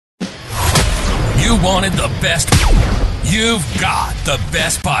You wanted the best. You've got the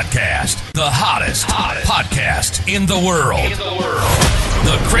best podcast. The hottest podcast in the world.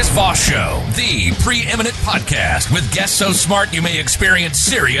 The Chris Voss Show, the preeminent podcast with guests so smart you may experience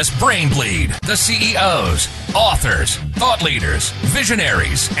serious brain bleed. The CEOs, authors, thought leaders,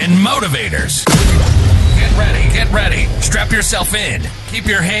 visionaries, and motivators. Get ready. Strap yourself in. Keep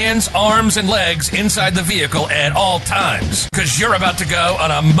your hands, arms, and legs inside the vehicle at all times, because you're about to go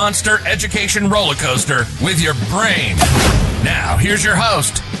on a monster education roller coaster with your brain. Now, here's your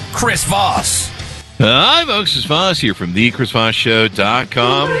host, Chris Voss. Hi, folks. It's Voss here from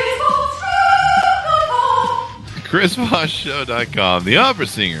thechrisvossshow.com. ChrisVossShow.com, the opera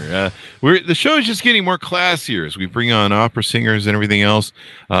singer. The show is just getting more classier as we bring on opera singers and everything else.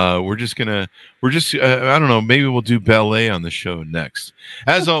 I don't know, maybe we'll do ballet on the show next.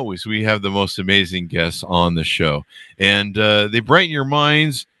 As always, we have the most amazing guests on the show, and they brighten your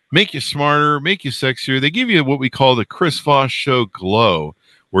minds, make you smarter, make you sexier. They give you what we call the Chris Voss Show glow,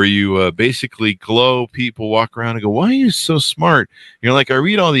 where you basically glow. People walk around and go, why are you so smart? You're like, I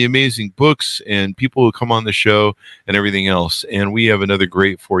read all the amazing books and people who come on the show and everything else. And we have another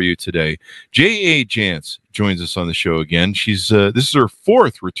great for you today. J.A. Jance joins us on the show again. She's this is her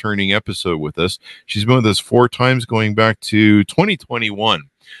fourth returning episode with us. She's been with us 4 times going back to 2021.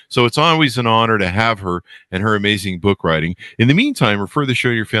 So it's always an honor to have her and her amazing book writing. In the meantime, refer the show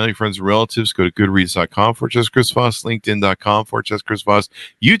to your family, friends, and relatives. Go to goodreads.com/Chris Voss, LinkedIn.com/Chris Voss,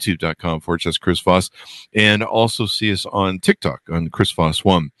 YouTube.com/Chris Voss, and also see us on TikTok on Chris Voss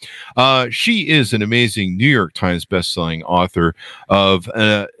 1. She is an amazing New York Times bestselling author of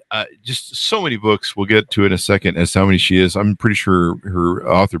just so many books. We'll get to it in a second as to how many she is. I'm pretty sure her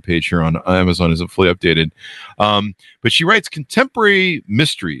author page here on Amazon isn't fully updated. But she writes contemporary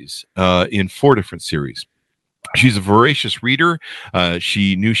mysteries in 4 different series. She's a voracious reader.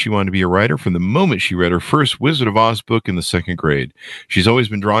 She knew she wanted to be a writer from the moment she read her first Wizard of Oz book in the 2nd grade. She's always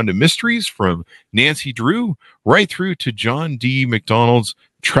been drawn to mysteries from Nancy Drew right through to John D. MacDonald's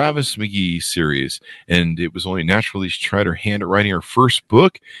Travis McGee series, and it was only naturally she tried her hand at writing her first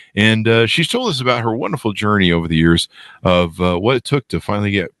book, and she's told us about her wonderful journey over the years of what it took to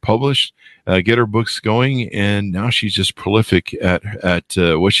finally get published, get her books going, and now she's just prolific at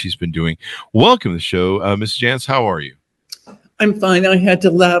what she's been doing. Welcome to the show, Mrs. Jance. How are you? I'm fine. I had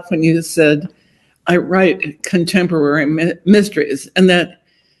to laugh when you said I write contemporary mysteries, and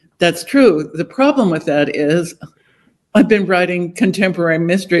that's true. The problem with that is I've been writing contemporary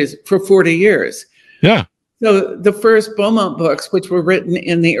mysteries for 40 years. Yeah. So the first Beaumont books, which were written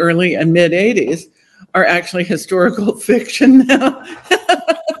in the early and mid 80s, are actually historical fiction now.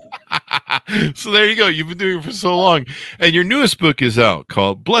 So there you go. You've been doing it for so long. And your newest book is out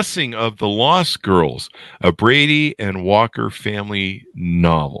called Blessing of the Lost Girls, a Brady and Walker family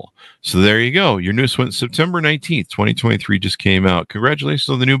novel. So there you go. Your newest one, September 19th, 2023, just came out. Congratulations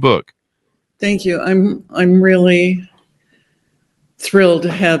on the new book. Thank you. I'm really thrilled to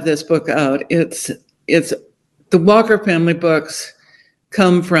have this book out. It's the Walker family books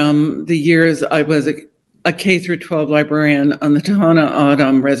come from the years I was a K through 12 librarian on the Tohono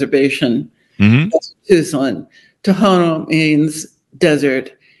O'odham reservation, Tucson. Tohono means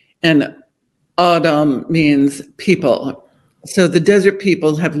desert, and O'odham means people. So the desert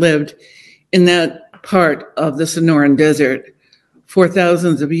people have lived in that part of the Sonoran Desert for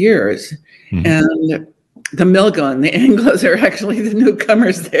thousands of years. And the Milgon, the Anglos, are actually the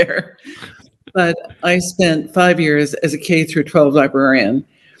newcomers there. But I spent 5 years as a K through 12 librarian.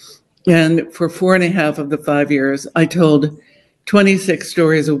 And for 4.5 of the 5 years, I told 26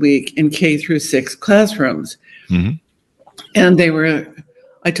 stories a week in K through 6 classrooms. And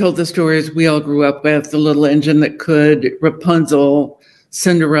I told the stories we all grew up with, The Little Engine That Could, Rapunzel,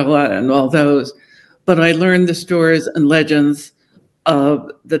 Cinderella, and all those. But I learned the stories and legends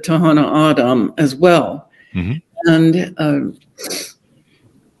of the Tohono O'odham as well. And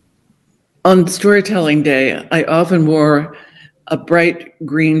on storytelling day, I often wore a bright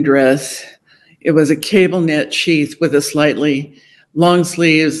green dress. It was a cable knit sheath with a slightly long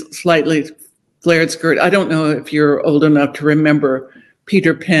sleeves, slightly flared skirt. I don't know if you're old enough to remember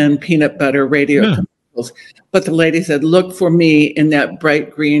Peter Pan peanut butter radio commercials, but the lady said, look for me in that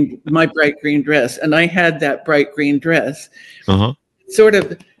my bright green dress. And I had that bright green dress, sort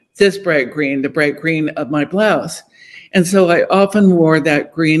of this bright green, the bright green of my blouse. And so I often wore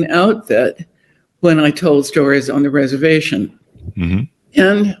that green outfit when I told stories on the reservation.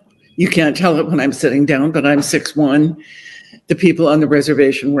 And you can't tell it when I'm sitting down, but I'm 6'1". The people on the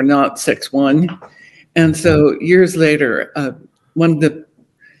reservation were not 6'1". And so years later, one of the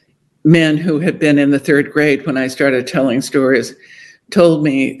men who had been in the 3rd grade when I started telling stories told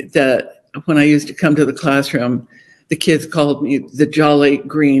me that when I used to come to the classroom, the kids called me the Jolly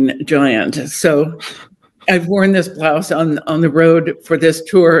Green Giant. So I've worn this blouse on the road for this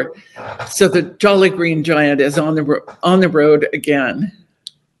tour. So the Jolly Green Giant is on the road again.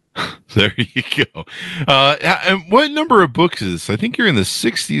 There you go. And what number of books is this? I think you're in the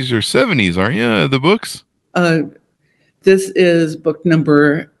 60s or 70s, aren't you? The books? This is book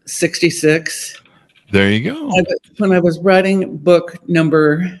number 66. There you go. When I was writing book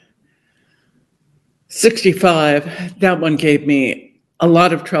number 65, that one gave me a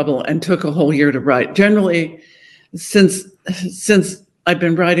lot of trouble and took a whole year to write. Generally, since I've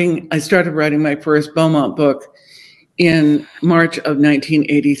been writing, I started writing my first Beaumont book in March of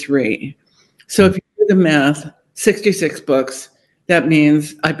 1983. So if you do the math, 66 books, that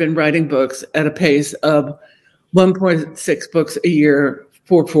means I've been writing books at a pace of 1.6 books a year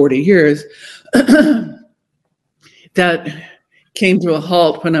for 40 years. That came to a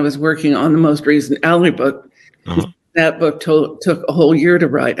halt when I was working on the most recent Alley book. Uh-huh. That book took a whole year to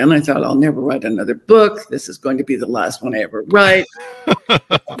write, and I thought, I'll never write another book. This is going to be the last one I ever write. Blah,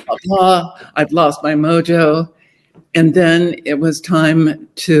 blah, blah. I've lost my mojo. And then it was time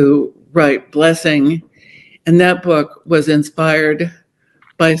to write Blessing, and that book was inspired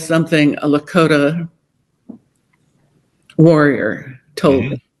by something a Lakota warrior told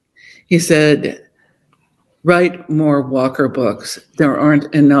me. He said, write more Walker books. There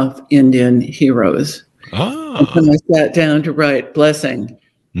aren't enough Indian heroes. And when I sat down to write Blessing,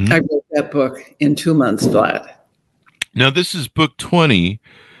 I wrote that book in 2 months flat. Now, this is book 20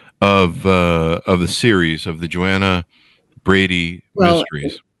 of the series of the Joanna Brady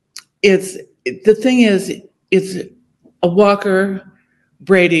mysteries. It's a Walker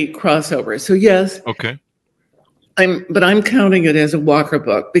Brady crossover. So yes, okay. I'm counting it as a Walker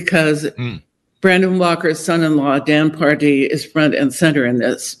book because Brandon Walker's son-in-law, Dan Pardee, is front and center in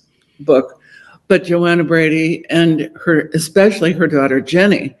this book. But Joanna Brady and especially her daughter,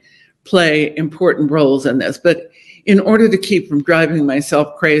 Jenny, play important roles in this. But in order to keep from driving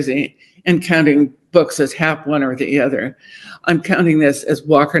myself crazy and counting books as half one or the other, I'm counting this as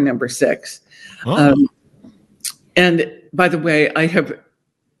Walker number 6. And by the way, I have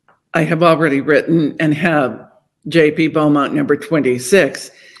already written and have J.P. Beaumont number 26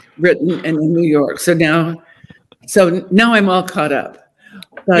 written and in New York. So now I'm all caught up.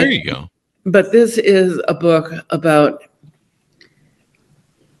 But, there you go. But this is a book about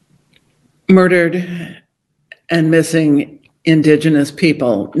murdered and missing Indigenous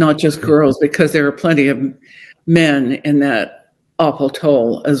people, not just girls, because there are plenty of men in that awful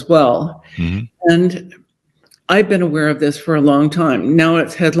toll as well. And I've been aware of this for a long time. Now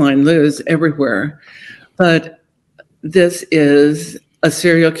it's headline news everywhere. But this is a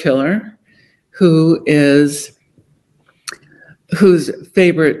serial killer whose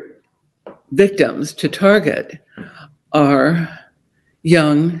favorite victims to target are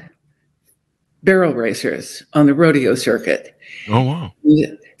young barrel racers on the rodeo circuit. Oh, wow.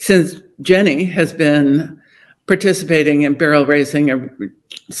 Since Jenny has been participating in barrel racing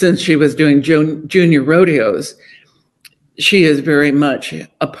since she was doing junior rodeos, she is very much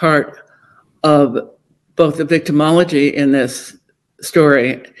a part of both the victimology in this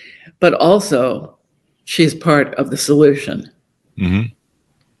story, but also she's part of the solution.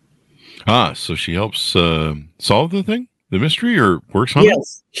 So she helps solve the mystery, or works on it?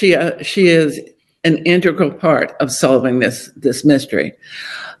 Yes, she is an integral part of solving this mystery.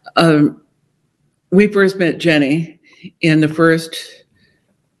 We first met Jenny in the first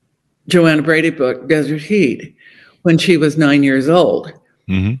Joanna Brady book, Desert Heat, when she was 9 years old.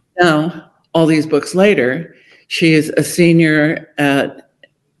 Now, all these books later, she is a senior at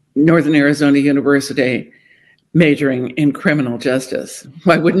Northern Arizona University, majoring in criminal justice.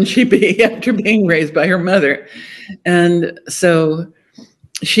 Why wouldn't she be after being raised by her mother? And so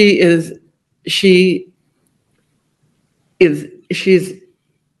she's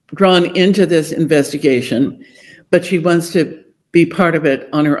drawn into this investigation, but she wants to be part of it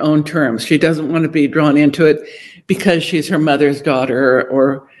on her own terms. She doesn't want to be drawn into it because she's her mother's daughter,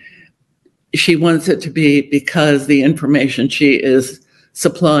 or she wants it to be because the information she is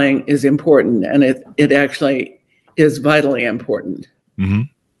supplying is important, and it actually is vitally important.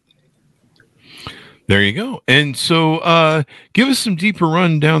 There you go. And so give us some deeper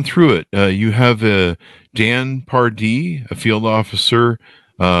rundown through it. You have Dan Pardee, a field officer.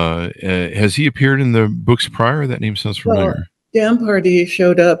 Has he appeared in the books prior? That name sounds familiar. Well, Dan Pardee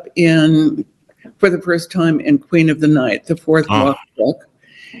showed up for the first time in Queen of the Night, the fourth Walker book.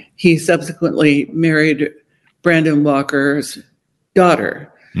 He subsequently married Brandon Walker's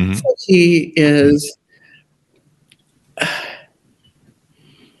daughter. So he is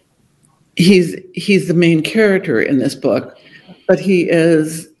he's the main character in this book, but he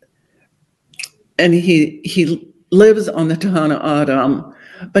lives on the Tohono O'odham,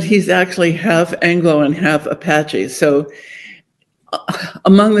 but he's actually half Anglo and half Apache. So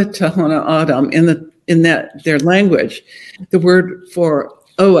among the Tohono O'odham, in their language, the word for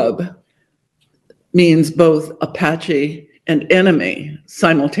Oab means both Apache and enemy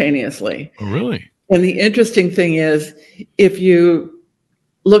simultaneously. Oh, really? And the interesting thing is, if you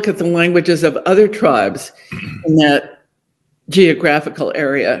look at the languages of other tribes in that geographical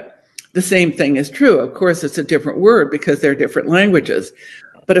area, the same thing is true. Of course, it's a different word because they're different languages,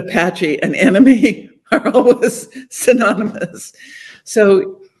 but Apache and enemy are always synonymous.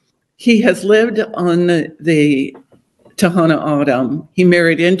 So he has lived on the Tohono O'odham. He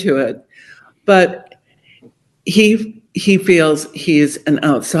married into it, but he feels he's an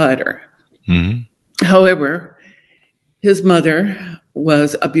outsider. Mm-hmm. However, his mother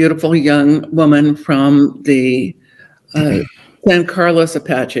was a beautiful young woman from the San Carlos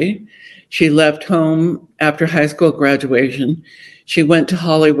Apache. She left home after high school graduation. She went to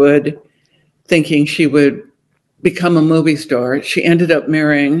Hollywood thinking she would become a movie star. She ended up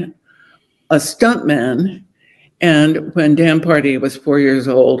marrying a stuntman. And when Dan Party was 4 years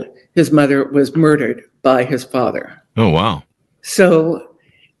old, his mother was murdered by his father. Oh, wow. So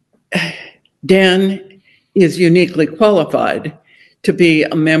Dan is uniquely qualified to be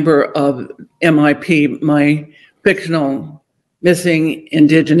a member of MIP, my fictional missing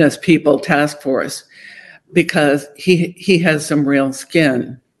Indigenous people task force, because he has some real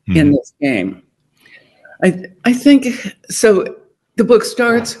skin in this game. I think so. The book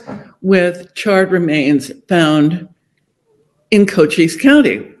starts with charred remains found in Cochise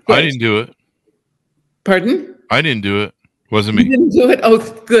County. I didn't do it. Pardon? I didn't do it. Wasn't me. You didn't do it? Oh,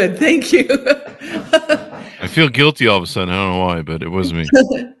 good. Thank you. I feel guilty all of a sudden. I don't know why, but it wasn't me.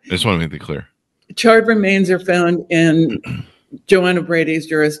 I just want to make that clear. Charred remains are found in Joanna Brady's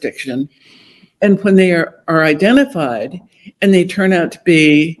jurisdiction. And when they are identified and they turn out to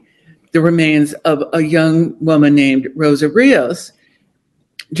be the remains of a young woman named Rosa Rios,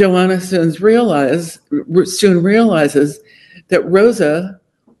 Joanna soon realizes that Rosa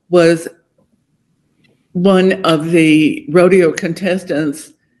was one of the rodeo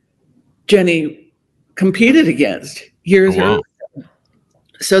contestants Jenny competed against years earlier.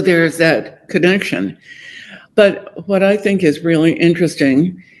 So there's that connection. But what I think is really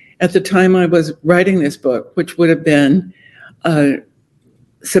interesting, at the time I was writing this book, which would have been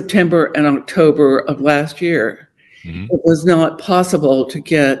September and October of last year, it was not possible to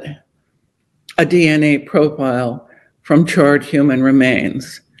get a DNA profile from charred human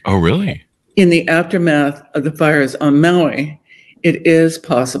remains. Oh, really? In the aftermath of the fires on Maui, it is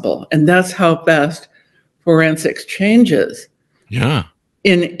possible. And that's how fast forensics changes. Yeah.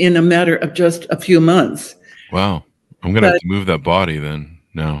 In a matter of just a few months. Wow. I'm going to have to move that body then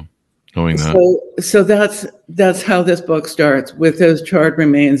now, knowing that. So that's how this book starts, with those charred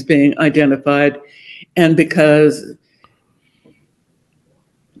remains being identified. And because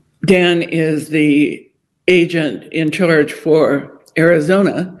Dan is the agent in charge for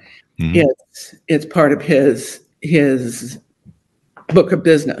Arizona, it's part of his book of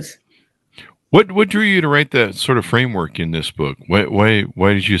business. What drew you to write that sort of framework in this book? Why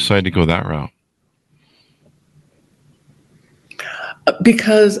did you decide to go that route?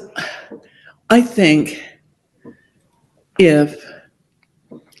 Because I think if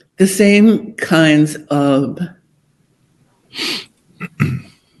the same kinds of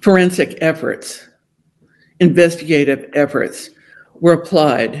forensic efforts, investigative efforts, were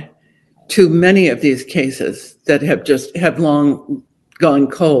applied to many of these cases that have long gone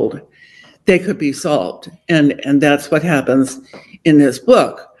cold, they could be solved. And that's what happens in this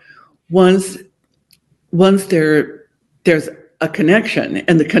book. Once there's a connection,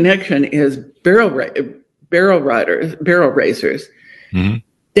 and the connection is barrel racers,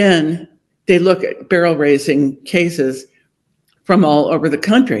 then they look at barrel racing cases from all over the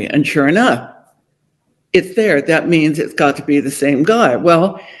country, and sure enough, it's there. That means it's got to be the same guy.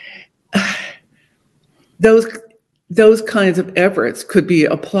 Well, those kinds of efforts could be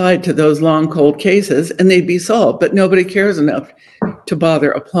applied to those long, cold cases, and they'd be solved, but nobody cares enough to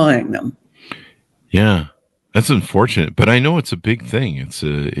bother applying them. Yeah, that's unfortunate, but I know it's a big thing. And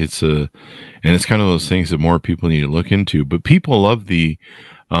it's kind of those things that more people need to look into. But people love the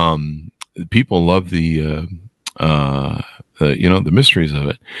the mysteries of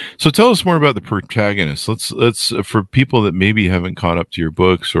it. So tell us more about the protagonist. Let's for people that maybe haven't caught up to your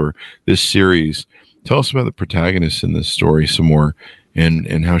books or this series, tell us about the protagonist in this story some more,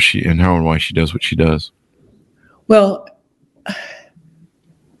 and how and why she does what she does. Well,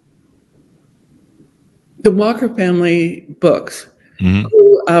 The Walker family books Mm-hmm.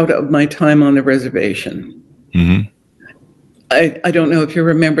 grew out of my time on the reservation. Mm-hmm. I don't know if you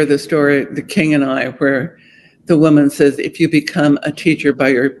remember the story, The King and I, where the woman says, if you become a teacher by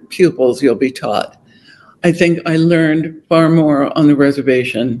your pupils, you'll be taught. I think I learned far more on the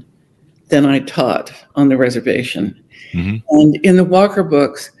reservation than I taught on the reservation. Mm-hmm. And in the Walker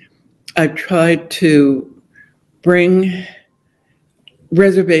books, I've tried to bring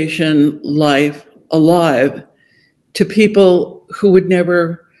reservation life alive to people who would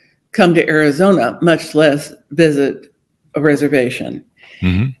never come to Arizona, much less visit a reservation.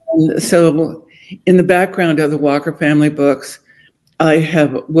 Mm-hmm. And so in the background of the Walker family books, I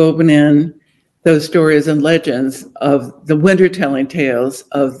have woven in those stories and legends of the winter telling tales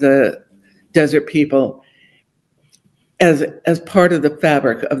of the desert people as part of the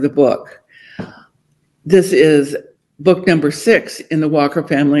fabric of the book. This is book number 6 in the Walker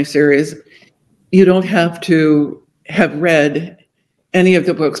family series. You don't have to have read any of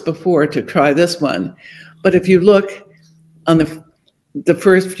the books before to try this one. But if you look on the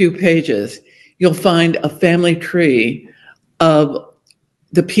first few pages, you'll find a family tree of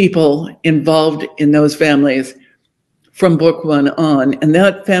the people involved in those families from book 1 on. And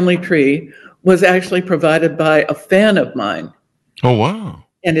that family tree was actually provided by a fan of mine. Oh, wow.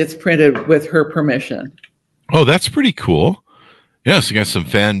 And it's printed with her permission. Oh, that's pretty cool. Yes, you got some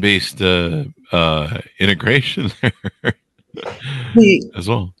fan-based integration there as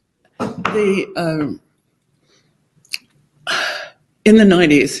well. In the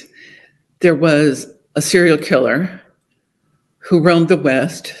 90s, there was a serial killer who roamed the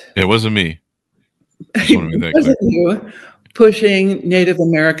West. It wasn't me. It wasn't you, pushing Native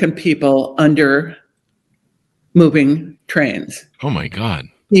American people under moving trains. Oh, my God.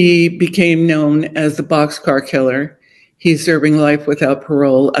 He became known as the boxcar killer. He's serving life without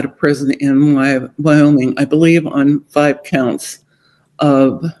parole at a prison in Wyoming, I believe on 5 counts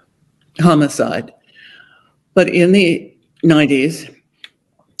of homicide. But in the 90s,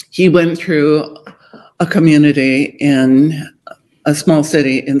 he went through a community in a small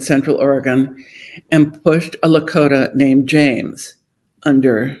city in Central Oregon and pushed a Lakota named James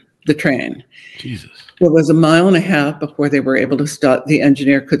under the train. Jesus. It was 1.5 miles before they were able to stop. The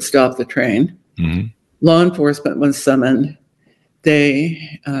engineer could stop the train. Mm-hmm. Law enforcement was summoned.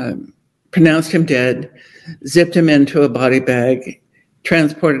 They pronounced him dead, zipped him into a body bag,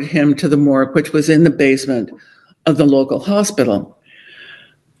 transported him to the morgue, which was in the basement of the local hospital.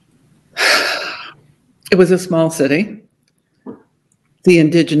 It was a small city. The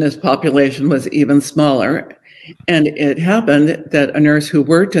indigenous population was even smaller. And it happened that a nurse who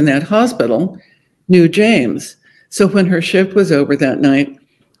worked in that hospital knew James. So when her shift was over that night,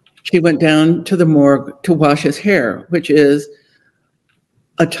 she went down to the morgue to wash his hair, which is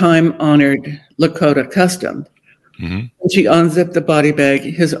a time-honored Lakota custom. Mm-hmm. When she unzipped the body bag,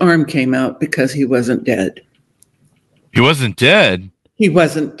 his arm came out because he wasn't dead. He wasn't dead? He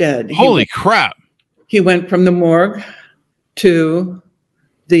wasn't dead. Holy crap. He went from the morgue to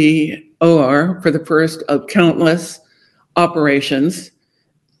the OR for the first of countless operations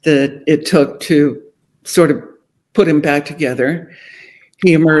that it took to sort of put him back together.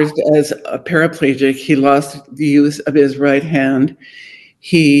 He emerged as a paraplegic. He lost the use of his right hand.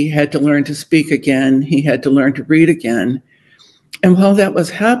 He had to learn to speak again. He had to learn to read again. And while that was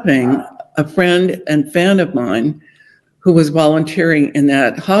happening, a friend and fan of mine who was volunteering in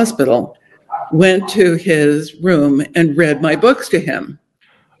that hospital went to his room and read my books to him.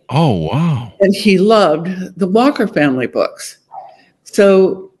 Oh, wow. And he loved the Walker family books.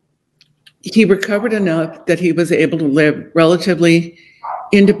 So he recovered enough that he was able to live relatively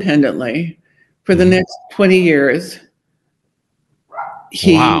independently for the next 20 years.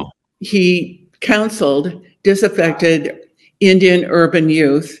 He counseled disaffected Indian urban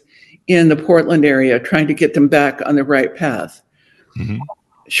youth in the Portland area, trying to get them back on the right path. Mm-hmm.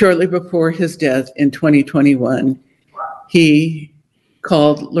 Shortly before his death in 2021, he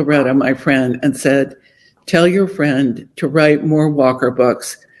called Loretta, my friend, and said, "Tell your friend to write more Walker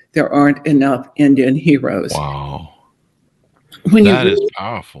books. There aren't enough Indian heroes." Wow. That is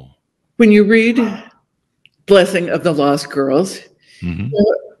powerful. When you read Blessing of the Lost Girls, mm-hmm.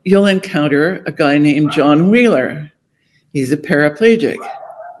 you'll encounter a guy named John Wheeler. He's a paraplegic.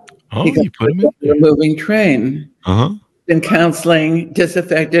 Oh, he got you put him in a moving train. Uh-huh. Been counseling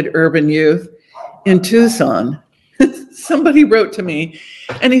disaffected urban youth in Tucson. Somebody wrote to me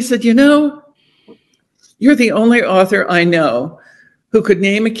and he said, "You know, you're the only author I know who could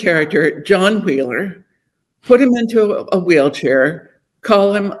name a character, John Wheeler, put him into a wheelchair,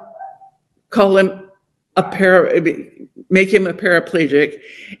 call him make him a paraplegic,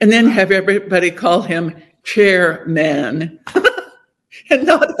 and then have everybody call him chairman and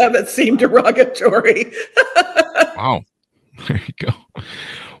not have it seem derogatory. Wow. There you go.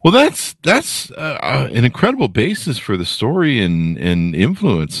 Well, that's an incredible basis for the story and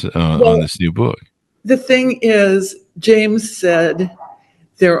influence on this new book. The thing is, James said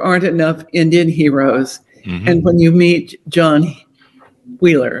there aren't enough Indian heroes. Mm-hmm. And when you meet John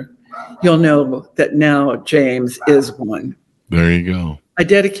Wheeler, you'll know that now James is one. There you go. I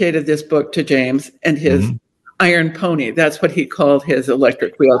dedicated this book to James and his Iron Pony. That's what he called his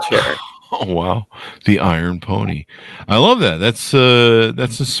electric wheelchair. Oh, wow. The Iron Pony. I love that.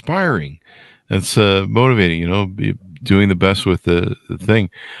 That's inspiring. That's motivating, doing the best with the thing.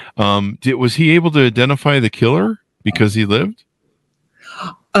 Was he able to identify the killer because he lived?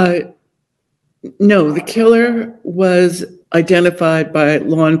 No, the killer was identified by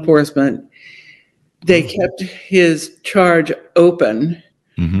law enforcement. They kept his charge open.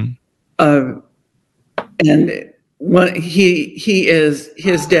 Mm-hmm. And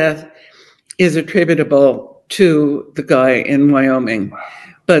his death is attributable to the guy in Wyoming.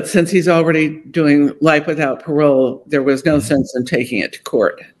 But since he's already doing life without parole, there was no sense in taking it to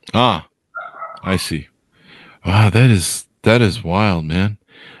court. Ah, I see. Wow, that is wild, man.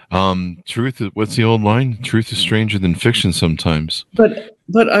 What's the old line? Truth is stranger than fiction sometimes. But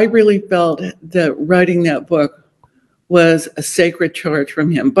I really felt that writing that book was a sacred charge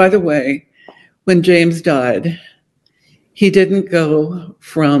from him. By the way, when James died, he didn't go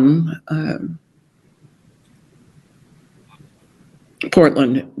from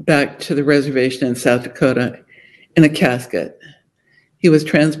Portland back to the reservation in South Dakota in a casket. He was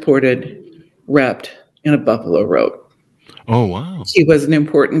transported, wrapped in a buffalo robe. Oh, wow. He was an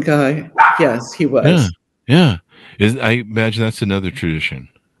important guy. Yes, he was. Yeah. I imagine that's another tradition.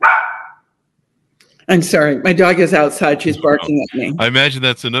 I'm sorry. My dog is outside. She's barking at me. I imagine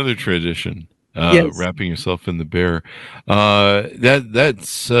that's another tradition. Yes. Wrapping yourself in the bear.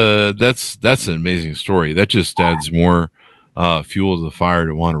 That's an amazing story. That just adds more fuel to the fire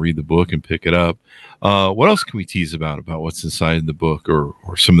to want to read the book and pick it up. What else can we tease about what's inside the book or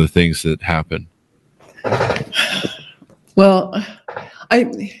some of the things that happen? Well,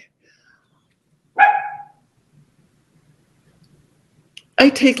 I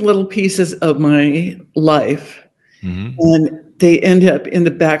take little pieces of my life, and they end up in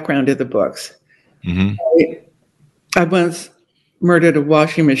the background of the books. Mm-hmm. I once murdered a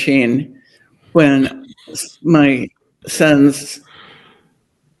washing machine when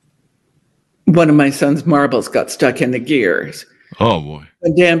one of my son's marbles got stuck in the gears. Oh, boy.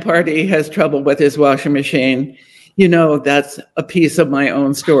 When Dan Party has trouble with his washing machine, that's a piece of my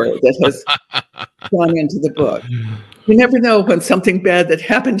own story that has gone into the book. You never know when something bad that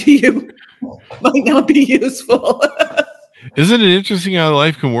happened to you might not be useful. Isn't it interesting how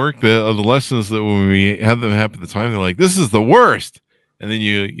life can work? The lessons that when we have them happen at the time, they're like, this is the worst. And then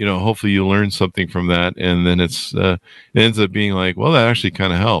hopefully you learn something from that. And then it ends up being like, well, that actually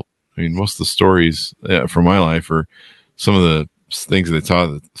kind of helped. I mean, most of the stories from my life are some of the things that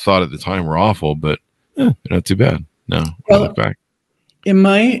I thought at the time were awful, but they're not too bad. No, I look back. In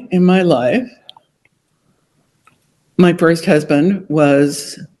my life, my first husband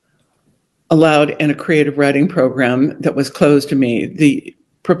was allowed in a creative writing program that was closed to me. The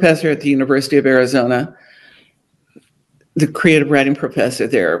professor at the University of Arizona, the creative writing professor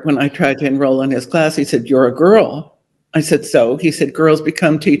there, when I tried to enroll in his class, he said, "You're a girl." I said, "So?" He said, "Girls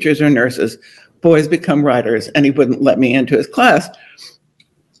become teachers or nurses, boys become writers," and he wouldn't let me into his class,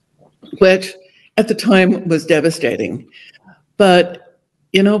 which at the time was devastating. But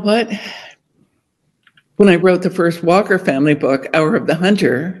you know what? When I wrote the first Walker family book, Hour of the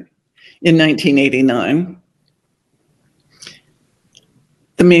Hunter, in 1989,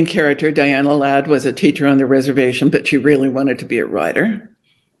 the main character, Diana Ladd, was a teacher on the reservation, but she really wanted to be a writer.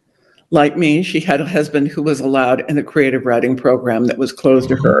 Like me, she had a husband who was allowed in the creative writing program that was closed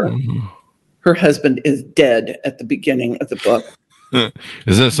to her. Her husband is dead at the beginning of the book.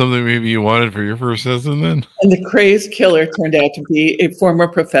 Is that something maybe you wanted for your first husband then? And the crazed killer turned out to be a former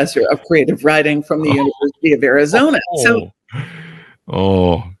professor of creative writing from the University of Arizona.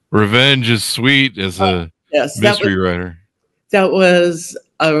 Revenge is sweet as a mystery writer. That was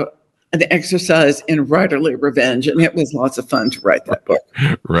an exercise in writerly revenge, and it was lots of fun to write that book.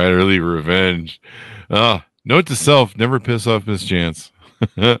 Writerly revenge. Note to self, never piss off Miss Jance.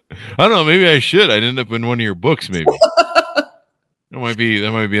 I don't know, maybe I should. I'd end up in one of your books, maybe. That might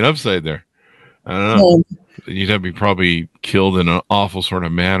be an upside there. I don't know. You'd have to be probably killed in an awful sort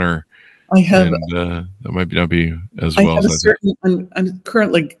of manner. That might not be as well as I think. I'm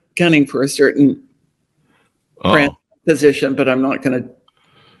currently gunning for a certain brand position, but I'm not going to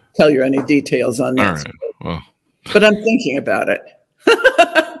tell you any details on that. All right. Well, but I'm thinking about it.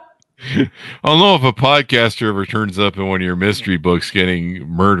 I'll know if a podcaster ever turns up in one of your mystery books getting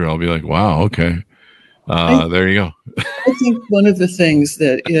murdered. I'll be like, wow, okay. There you go. I think one of the things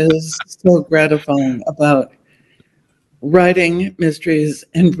that is so gratifying about writing mysteries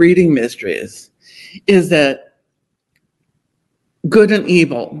and reading mysteries is that good and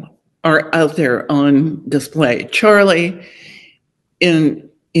evil are out there on display. Charlie in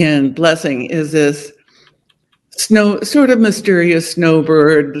Blessing is this sort of mysterious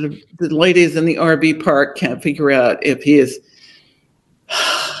snowbird. The ladies in the RV park can't figure out if he is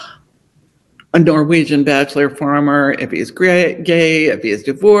a Norwegian bachelor farmer, if he's gay, if he is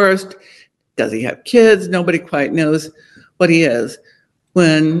divorced, does he have kids? Nobody quite knows what he is.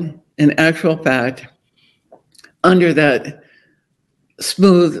 When in actual fact, under that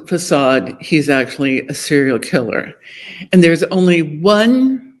smooth facade, he's actually a serial killer. And there's only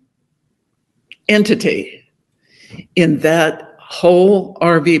one entity in that whole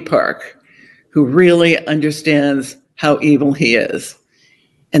RV park who really understands how evil he is.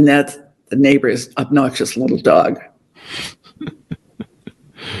 And that's the neighbor's obnoxious little dog.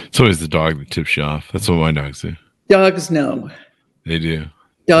 It's always the dog that tips you off. That's what my dogs do. Dogs know. They do.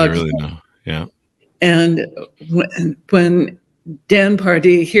 Dogs they really know. Yeah. And when Dan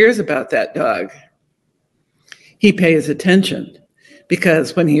Pardee hears about that dog, he pays attention,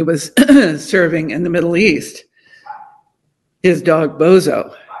 because when he was serving in the Middle East, his dog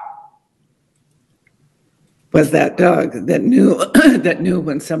Bozo was that dog that knew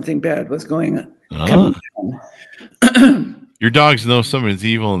when something bad was going on. Your dogs know someone's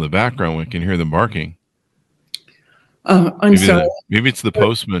evil in the background when you can hear them barking. I'm sorry. Maybe it's the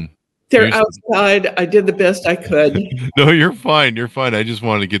postman. They're outside. I did the best I could. No, you're fine. You're fine. I just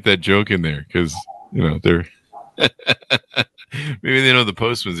wanted to get that joke in there because, they're maybe they know the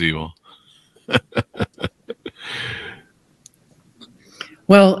postman's evil.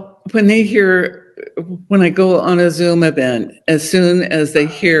 Well, when I go on a Zoom event, as soon as they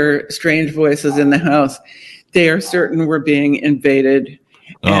hear strange voices in the house, they are certain we're being invaded.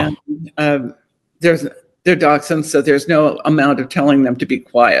 Oh. And they're dachshunds, so there's no amount of telling them to be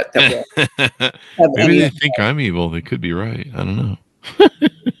quiet. Maybe they think I'm evil. They could be right. I don't know.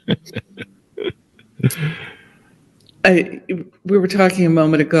 We were talking a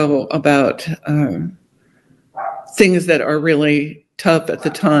moment ago about things that are really tough at the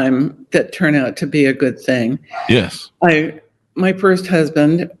time that turn out to be a good thing. Yes. My first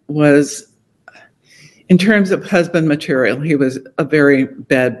husband was, in terms of husband material, he was a very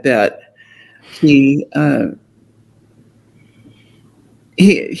bad bet. He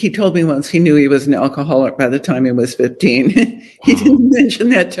told me once he knew he was an alcoholic by the time he was 15. He didn't mention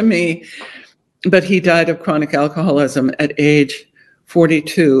that to me, but he died of chronic alcoholism at age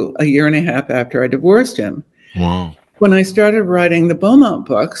 42, a year and a half after I divorced him. Wow. When I started writing the Beaumont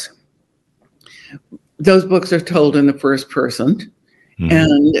books, those books are told in the first person,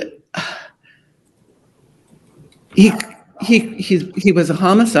 and he was a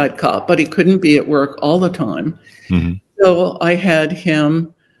homicide cop, but he couldn't be at work all the time. So I had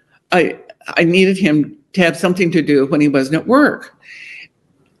him. I needed him to have something to do when he wasn't at work.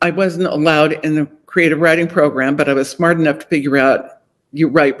 I wasn't allowed in the creative writing program, but I was smart enough to figure out you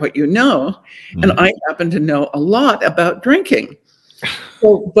write what you know. And I happen to know a lot about drinking.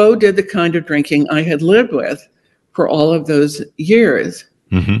 So Bo did the kind of drinking I had lived with for all of those years.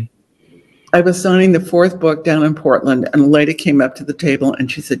 I was signing the fourth book down in Portland, and a lady came up to the table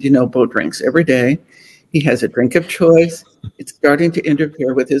and she said, Bo drinks every day. He has a drink of choice. It's starting to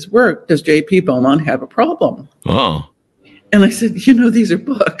interfere with his work. Does J.P. Beaumont have a problem? Oh. And I said, these are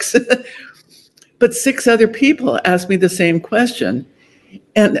books. But 6 other people asked me the same question.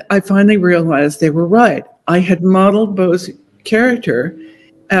 And I finally realized they were right. I had modeled Bo's character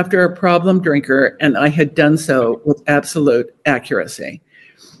after a problem drinker, and I had done so with absolute accuracy,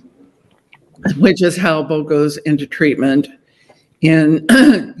 which is how Bo goes into treatment. And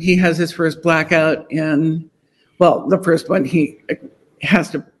he has his first blackout the first one he has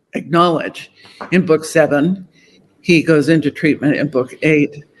to acknowledge in book 7. He goes into treatment in book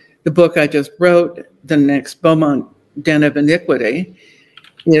 8. The book I just wrote, the next Beaumont Den of Iniquity,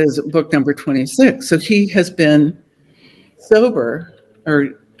 is book number 26. So he has been sober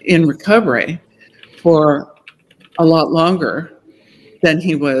or in recovery for a lot longer than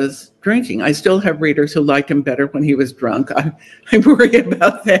he was drinking. I still have readers who liked him better when he was drunk. I worry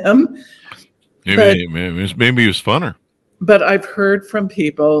about them. Maybe he was funner. But I've heard from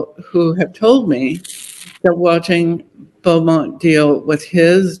people who have told me that watching Beaumont deal with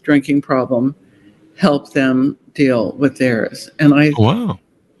his drinking problem helped them deal with theirs. And Wow.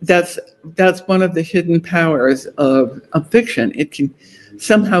 that's one of the hidden powers of fiction. It can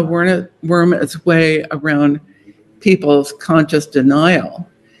somehow worm its way around people's conscious denial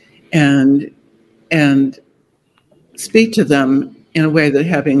and speak to them in a way that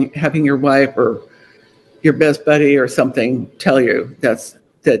having your wife or your best buddy or something tell you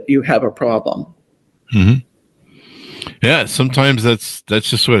that you have a problem. Mm-hmm. Yeah, sometimes that's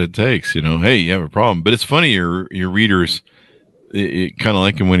just what it takes. Hey, you have a problem, but it's funny. Your readers, it kind of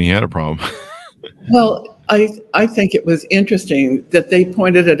like him when he had a problem. Well, I think it was interesting that they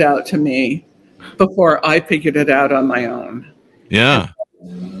pointed it out to me before I figured it out on my own. Yeah.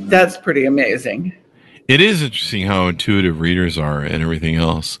 And that's pretty amazing. It is interesting how intuitive readers are and everything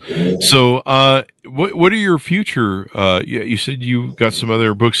else. So, what are your future? You said you got some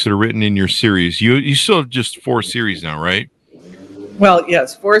other books that are written in your series. You still have just 4 series now, right? Well,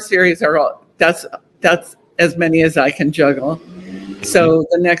 yes, 4 series are all. That's as many as I can juggle. So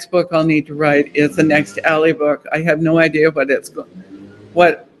the next book I'll need to write is the next Alley book. I have no idea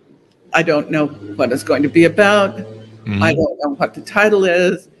I don't know what it's going to be about. Mm-hmm. I don't know what the title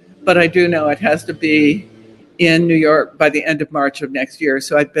is, but I do know it has to be in New York by the end of March of next year.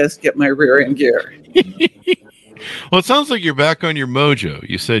 So I'd best get my rear in gear. Well, it sounds like you're back on your mojo.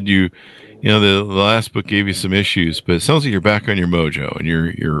 You said the last book gave you some issues, but it sounds like you're back on your mojo and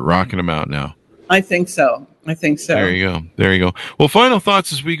you're rocking them out now. I think so. There you go. Well, final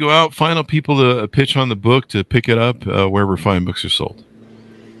thoughts as we go out. Final people to pitch on the book to pick it up wherever fine books are sold.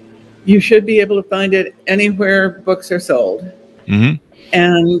 You should be able to find it anywhere books are sold. Mm-hmm.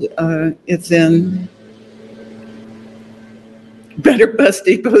 And it's in better bus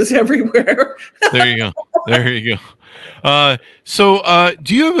depots everywhere. There you go. So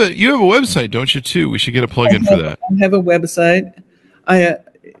do you have a website, don't you, too? We should get a plug-in for that. I have a website.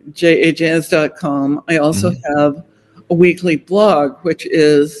 jajance.com. I also have a weekly blog, which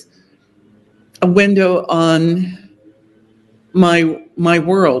is a window on my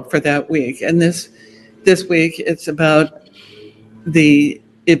world for that week. And this week it's about the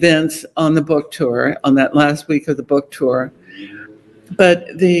events on the book tour, on that last week of the book tour. But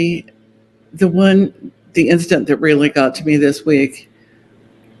the incident that really got to me this week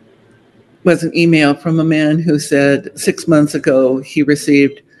was an email from a man who said 6 months ago he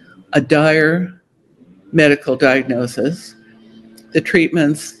received a dire medical diagnosis. The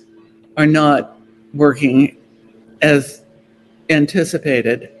treatments are not working as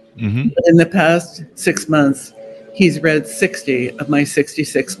anticipated. Mm-hmm. But in the past 6 months, he's read 60 of my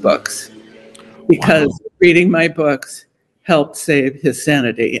 66 books because reading my books helped save his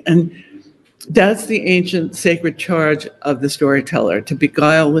sanity. And that's the ancient sacred charge of the storyteller, to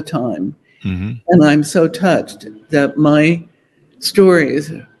beguile the time. Mm-hmm. And I'm so touched that my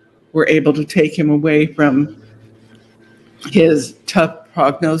stories were able to take him away from his tough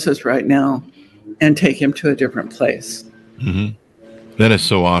prognosis right now and take him to a different place. Mm-hmm. That is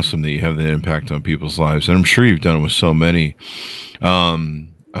so awesome that you have that impact on people's lives. And I'm sure you've done it with so many. I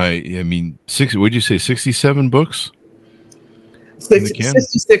mean, 60, would you say 67 books?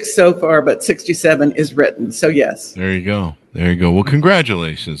 66 so far, but 67 is written. So yes. There you go. Well,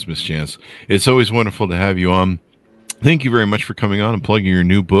 congratulations, Miss Jance. It's always wonderful to have you on. Thank you very much for coming on and plugging your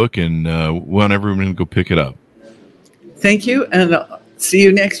new book, and we want everyone to go pick it up. Thank you, and see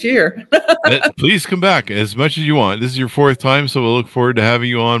you next year. Please come back as much as you want. This is your 4th time, so we'll look forward to having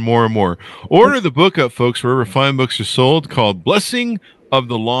you on more and more. Order the book up, folks, wherever fine books are sold, called Blessing of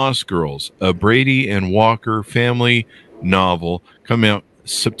the Lost Girls, a Brady and Walker family novel, coming out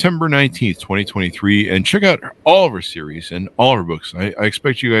September 19th, 2023. And check out all of her series and all of her books. I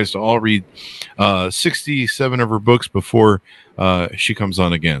expect you guys to all read 67 of her books before she comes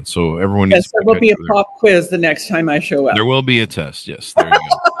on again. So everyone needs to there will be a pop quiz the next time I show up. There will be a test. Yes. There you go.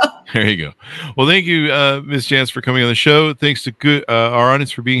 There you go. Well, thank you, Ms. Jance, for coming on the show. Thanks to our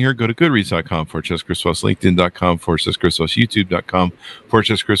audience for being here. Go to goodreads.com/Chris Voss, LinkedIn.com/Chris Voss,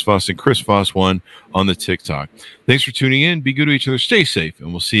 YouTube.com/Chris Voss, and Chris Voss 1 on the TikTok. Thanks for tuning in. Be good to each other. Stay safe,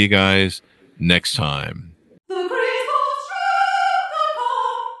 and we'll see you guys next time.